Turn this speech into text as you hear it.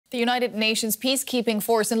The United Nations Peacekeeping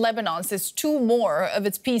Force in Lebanon says 2 more of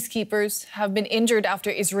its peacekeepers have been injured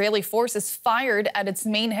after Israeli forces fired at its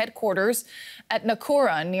main headquarters at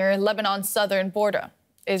Naquora near Lebanon's southern border.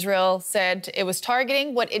 Israel said it was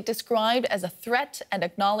targeting what it described as a threat and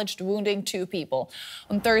acknowledged wounding 2 people.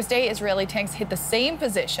 On Thursday, Israeli tanks hit the same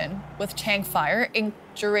position with tank fire,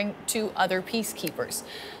 injuring 2 other peacekeepers.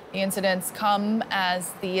 The incidents come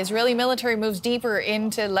as the Israeli military moves deeper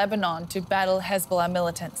into Lebanon to battle Hezbollah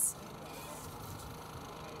militants.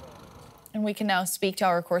 And we can now speak to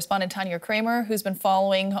our correspondent, Tanya Kramer, who's been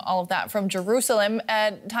following all of that from Jerusalem.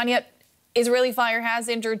 Tanya, Israeli fire has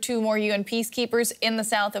injured 2 more UN peacekeepers in the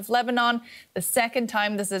south of Lebanon. The second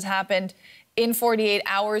time this has happened in 48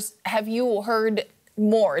 hours. Have you heard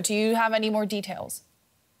more? Do you have any more details?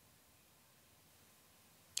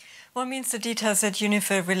 Well, it means the details that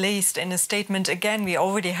UNIFIL released in a statement. Again, we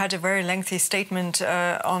already had a very lengthy statement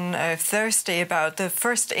on Thursday about the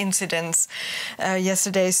first incidents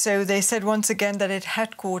yesterday. So they said once again that its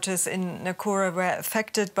headquarters in Naquora were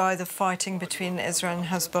affected by the fighting between Israel and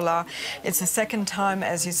Hezbollah. It's the second time,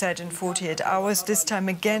 as you said, in 48 hours. This time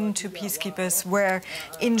again, 2 peacekeepers were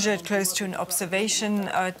injured close to an observation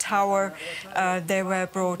tower. They were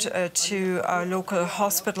brought to local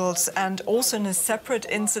hospitals. And also in a separate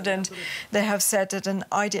incident, they have said that an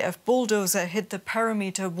IDF bulldozer hit the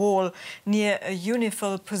perimeter wall near a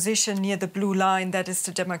UNIFIL position near the blue line, that is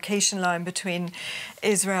the demarcation line between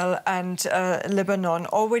Israel and Lebanon.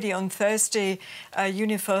 Already on Thursday,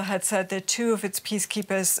 UNIFIL had said that 2 of its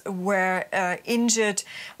peacekeepers were injured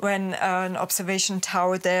when an observation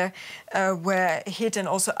tower there were hit, and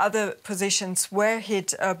also other positions were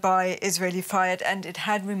hit by Israeli fire. And it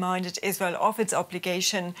had reminded Israel of its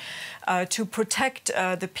obligation to protect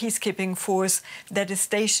the peacekeeping force that is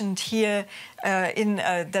stationed here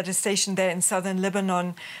that is stationed there in southern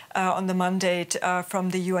Lebanon on the mandate from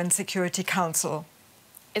the UN Security Council.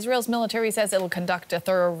 Israel's military says it will conduct a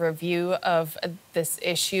thorough review of this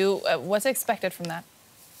issue. What's expected from that?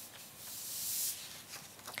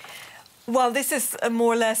 Well, this is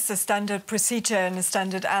more or less a standard procedure and a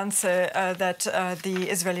standard answer that the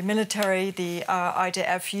Israeli military, the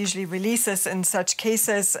IDF, usually releases in such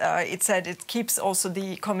cases. It said it keeps also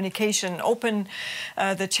the communication open,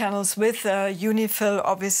 the channels with UNIFIL,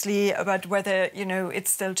 obviously, but whether,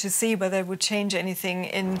 it's still to see whether it would change anything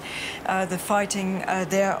in the fighting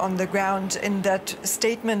there on the ground. In that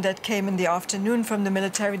statement that came in the afternoon from the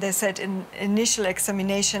military, they said an initial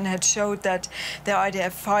examination had showed that the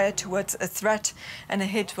IDF fired towards a threat, and a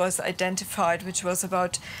hit was identified, which was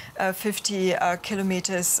about 50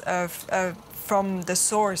 kilometers from the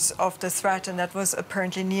source of the threat, and that was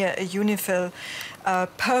apparently near a UNIFIL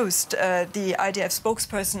post. The IDF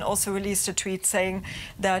spokesperson also released a tweet saying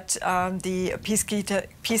that the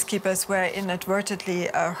peacekeepers were inadvertently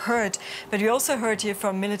hurt. But we also heard here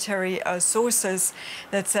from military sources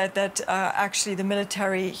that said that actually the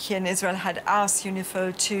military here in Israel had asked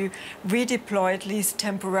UNIFIL to redeploy, at least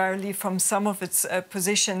temporarily, from some of its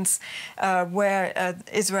positions where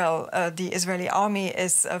the Israeli army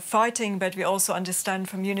is fighting. But we also understand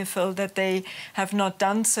from UNIFIL that they have not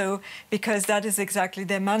done so because that is exactly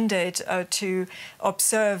their mandate, to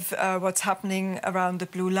observe what's happening around the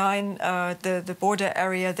blue line, the border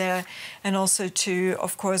area there, and also to,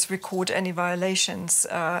 of course, record any violations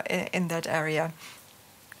in that area.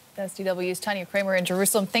 That's DW's Tanya Kramer in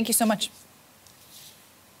Jerusalem. Thank you so much.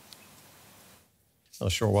 A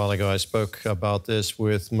short while ago, I spoke about this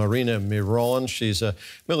with Marina Miron. She's a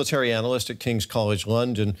military analyst at King's College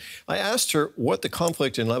London. I asked her what the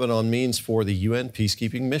conflict in Lebanon means for the UN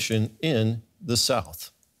peacekeeping mission in the south.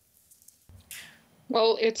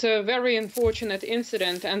 Well, it's a very unfortunate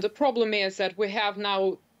incident, and the problem is that we have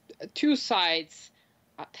now 2 sides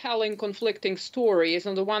telling conflicting stories.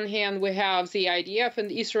 On the one hand, we have the IDF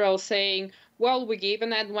and Israel saying, well, we gave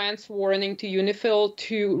an advance warning to UNIFIL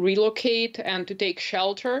to relocate and to take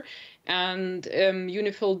shelter, and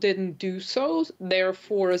UNIFIL didn't do so.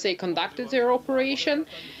 Therefore, they conducted their operation.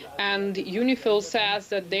 And UNIFIL says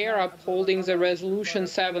that they are upholding the resolution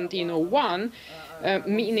 1701,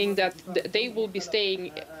 meaning that they will be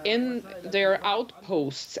staying in their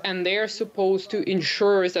outposts, and they're supposed to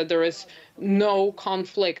ensure that there is no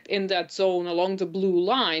conflict in that zone along the blue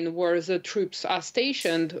line where the troops are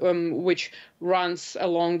stationed, which runs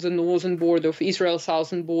along the northern border of Israel,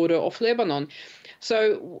 southern border of Lebanon.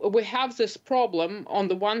 So we have this problem, on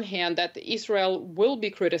the one hand, that Israel will be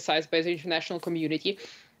criticized by the international community,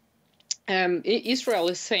 Israel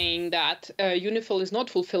is saying that UNIFIL is not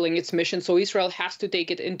fulfilling its mission, so Israel has to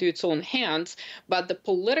take it into its own hands. But the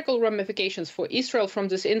political ramifications for Israel from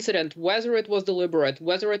this incident, whether it was deliberate,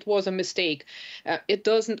 whether it was a mistake, it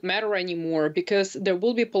doesn't matter anymore, because there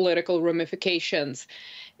will be political ramifications.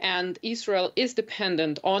 And Israel is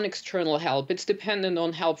dependent on external help. It's dependent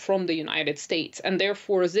on help from the United States. And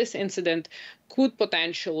therefore, this incident could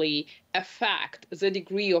potentially affect the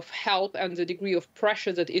degree of help and the degree of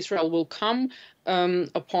pressure that Israel will come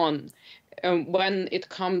upon when it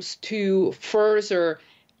comes to further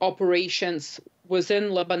operations within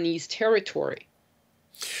Lebanese territory.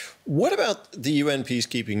 What about the UN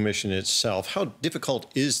peacekeeping mission itself? How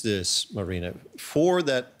difficult is this, Marina, for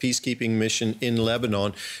that peacekeeping mission in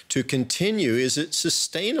Lebanon to continue? Is it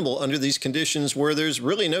sustainable under these conditions where there's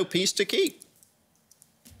really no peace to keep?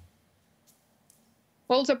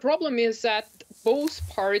 Well, the problem is that both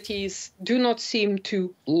parties do not seem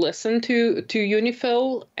to listen to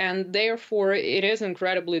UNIFIL, and therefore it is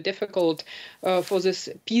incredibly difficult for this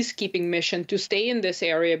peacekeeping mission to stay in this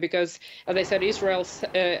area because, as I said, Israel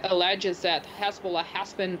alleges that Hezbollah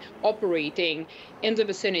has been operating in the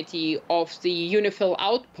vicinity of the UNIFIL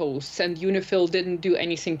outposts, and UNIFIL didn't do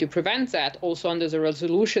anything to prevent that. Also under the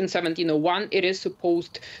resolution 1701, it is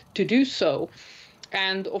supposed to do so.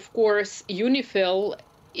 And of course, UNIFIL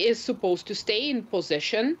is supposed to stay in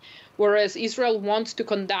position, whereas Israel wants to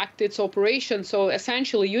conduct its operation. So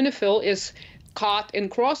essentially, UNIFIL is caught in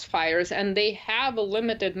crossfires, and they have a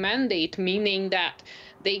limited mandate, meaning that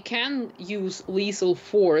they can use lethal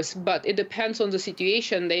force, but it depends on the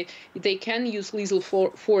situation. They can use lethal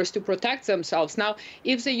force to protect themselves. Now,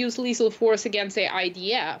 if they use lethal force against the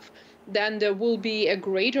IDF, then there will be a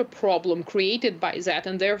greater problem created by that.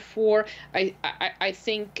 And therefore, I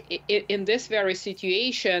think in this very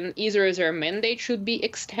situation, either their mandate should be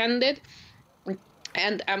extended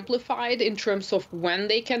and amplified in terms of when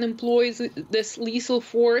they can employ this lethal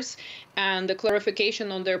force, and the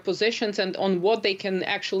clarification on their positions and on what they can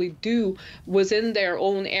actually do within their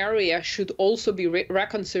own area should also be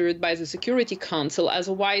reconsidered by the Security Council.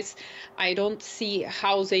 Otherwise, I don't see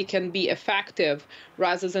how they can be effective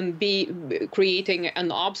rather than be creating an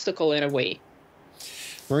obstacle in a way.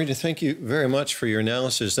 Marina, thank you very much for your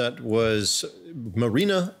analysis. That was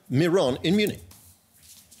Marina Miron in Munich.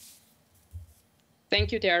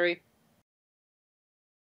 Thank you, Terry.